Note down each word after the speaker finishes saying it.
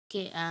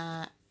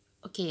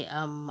Okay,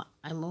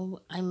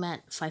 I'm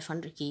at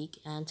 500 gig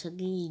and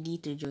suddenly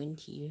Dita joined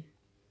here.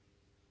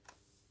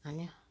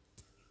 Anya.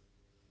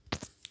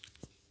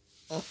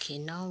 Okay,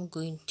 now I'm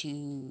going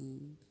to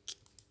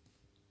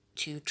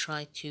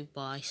try to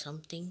buy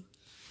something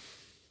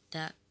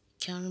that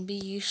can be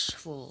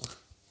useful.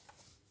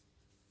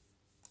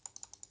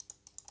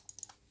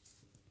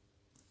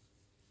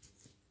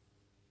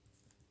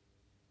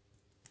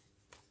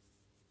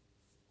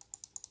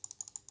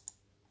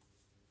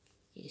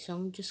 Okay, so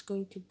I'm just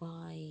going to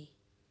buy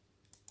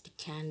the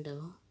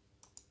candle.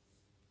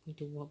 We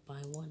do what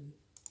buy one.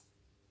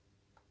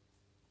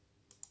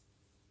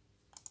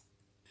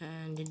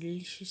 And the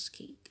delicious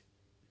cake.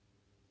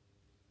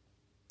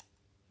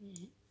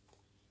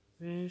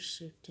 Rare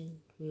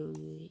certain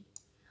wait.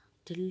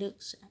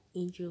 Deluxe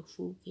angel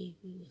food cake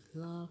with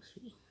love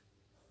sweet.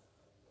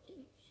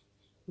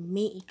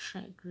 May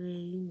attract rare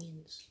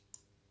Loomians.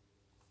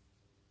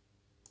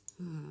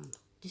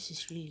 This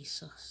is really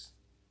sus.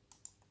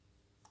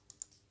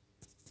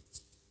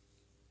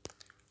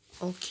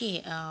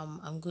 Okay,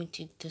 I'm going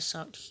to take this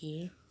out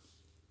here.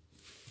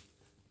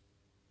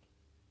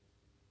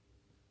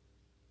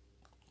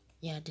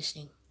 Yeah, this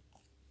thing.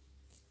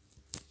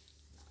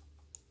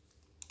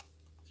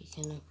 Okay,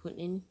 can I put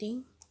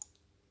anything?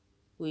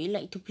 Would you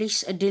like to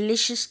place a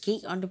delicious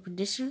cake on the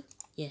pedestal?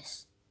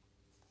 Yes.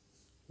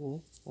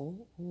 Oh,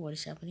 what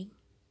is happening?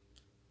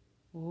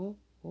 Oh.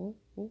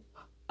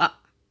 Ah.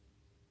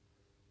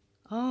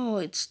 Oh,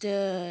 it's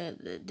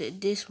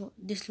this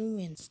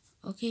Loomian.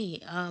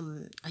 Okay,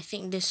 I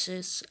think this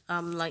is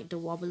like the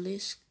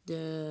Wobblisk,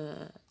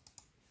 the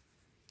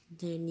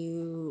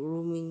new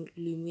roaming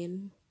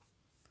Loomian.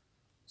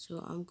 So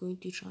I'm going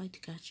to try to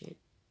catch it,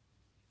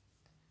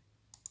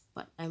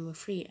 but I'm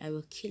afraid I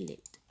will kill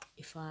it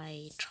if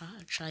I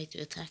try to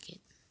attack it.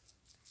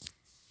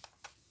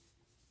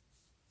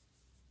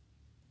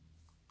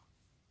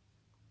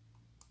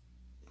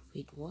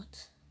 Wait,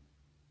 what?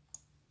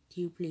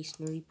 Do you place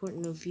no report,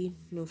 no view,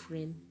 no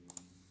friend?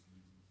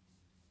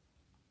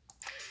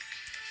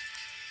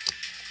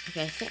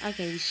 Okay, I think I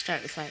can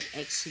restart if I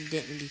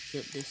accidentally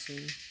killed this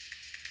thing.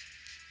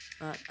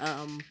 But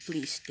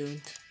please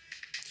don't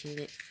kill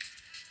it.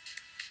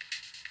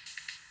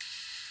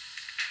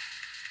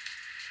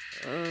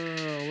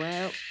 Oh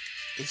well,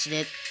 it's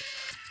dead.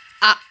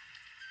 Ah,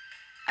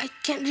 I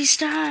can't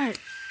restart. I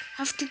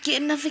have to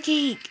get another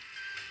cake.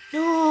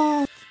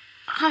 No,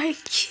 I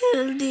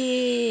killed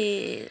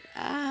it.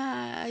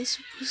 I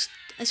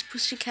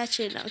supposed to catch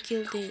it. I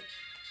killed it.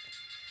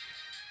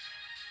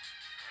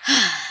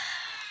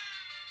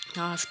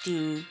 Now I have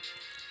to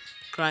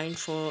grind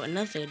for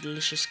another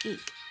delicious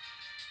cake.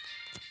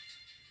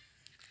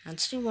 I'm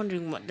still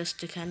wondering what does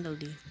the candle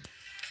do.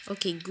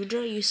 Okay,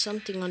 Gudra used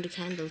something on the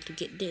candle to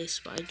get this,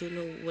 but I don't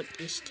know what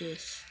is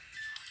this.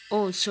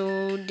 Oh,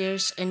 so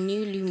there's a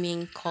new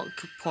Loomian called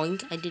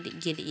Point. I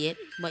didn't get it yet,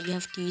 but you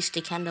have to use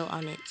the candle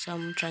on it, so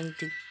I'm trying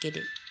to get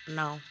it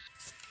now.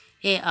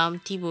 Hey,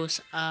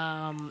 T-Boss,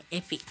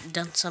 Epic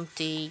done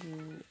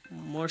something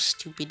more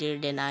stupider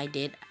than I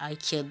did. I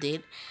killed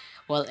it.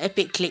 Well,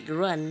 Epic clicked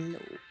run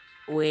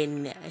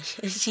when,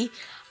 see,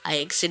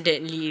 I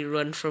accidentally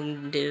run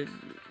from the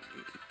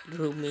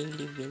roaming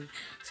Loomian.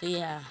 So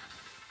yeah.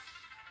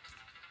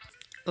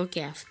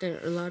 Okay, after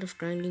a lot of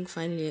grinding,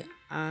 finally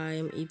I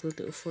am able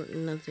to afford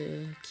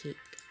another cake.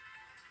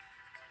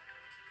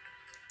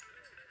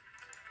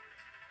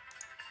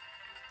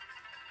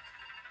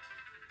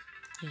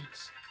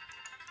 Yes.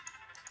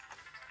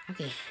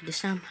 Okay,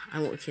 this time I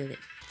won't kill it.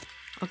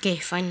 Okay,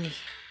 finally.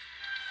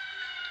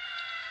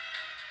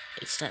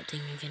 It's that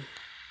thing again.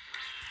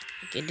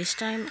 Okay, this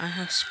time I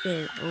have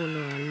spare. Oh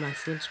no, and my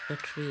phone's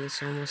battery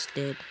is almost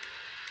dead.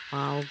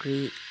 Wow,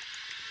 great.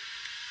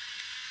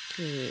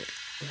 Okay,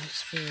 we have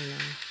spare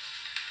now.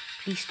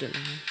 Please don't die.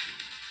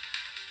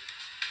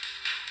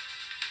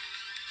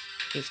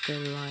 It's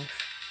still alive.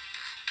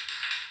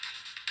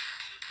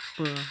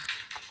 Bruh,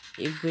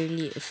 it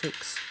barely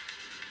affects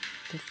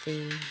the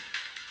thing.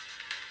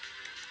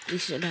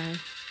 Please don't die.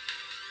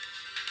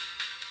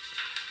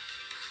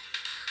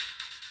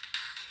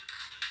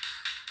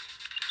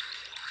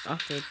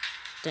 Okay,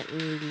 that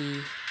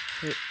really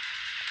hurt.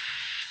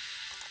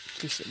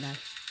 Please don't die.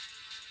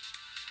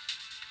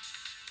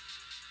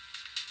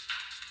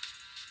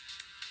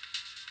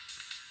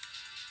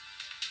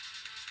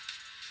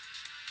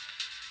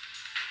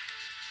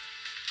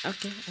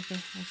 Okay.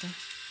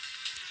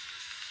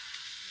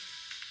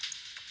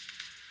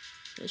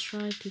 Let's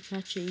try to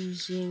catch it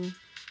using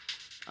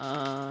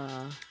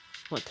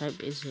what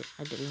type is it?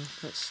 I don't know.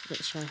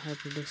 Let's try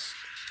hybridus.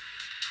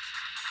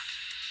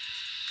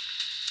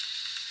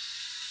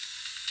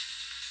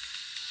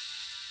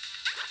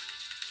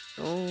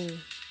 Oh,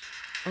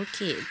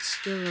 okay, it's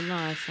still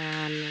alive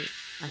and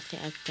I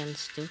think I can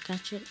still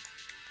catch it.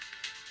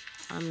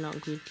 I'm not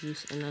going to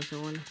use another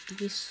one of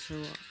these, so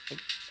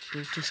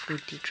I'm just going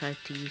to try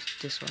to use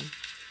this one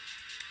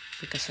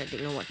because I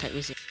don't know what type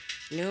is it.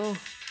 No.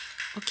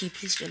 Okay,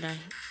 please don't die.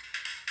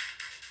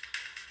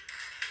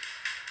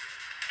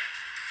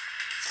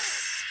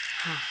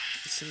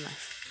 It's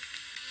alive.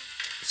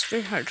 It's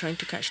very hard trying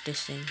to catch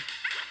this thing.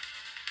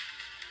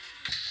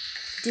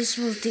 This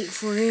will take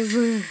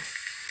forever.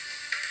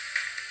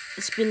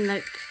 It's been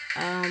like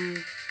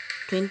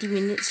 20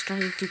 minutes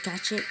trying to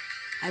catch it.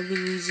 I've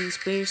been using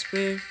spare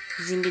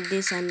using the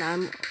disc, and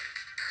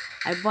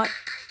I bought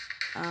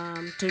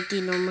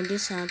 30 normal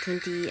discs and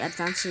 20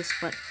 advances,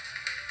 but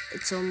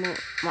it's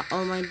almost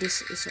all my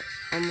discs is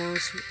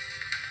almost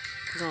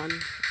gone,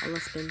 all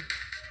of them.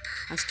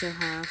 I still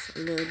have a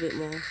little bit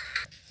more.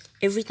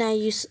 Every time I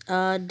use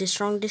the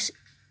strong disc,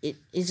 it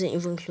isn't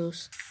even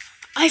close.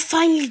 I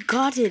finally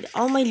got it.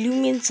 All my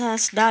Loomians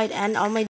has died, and all my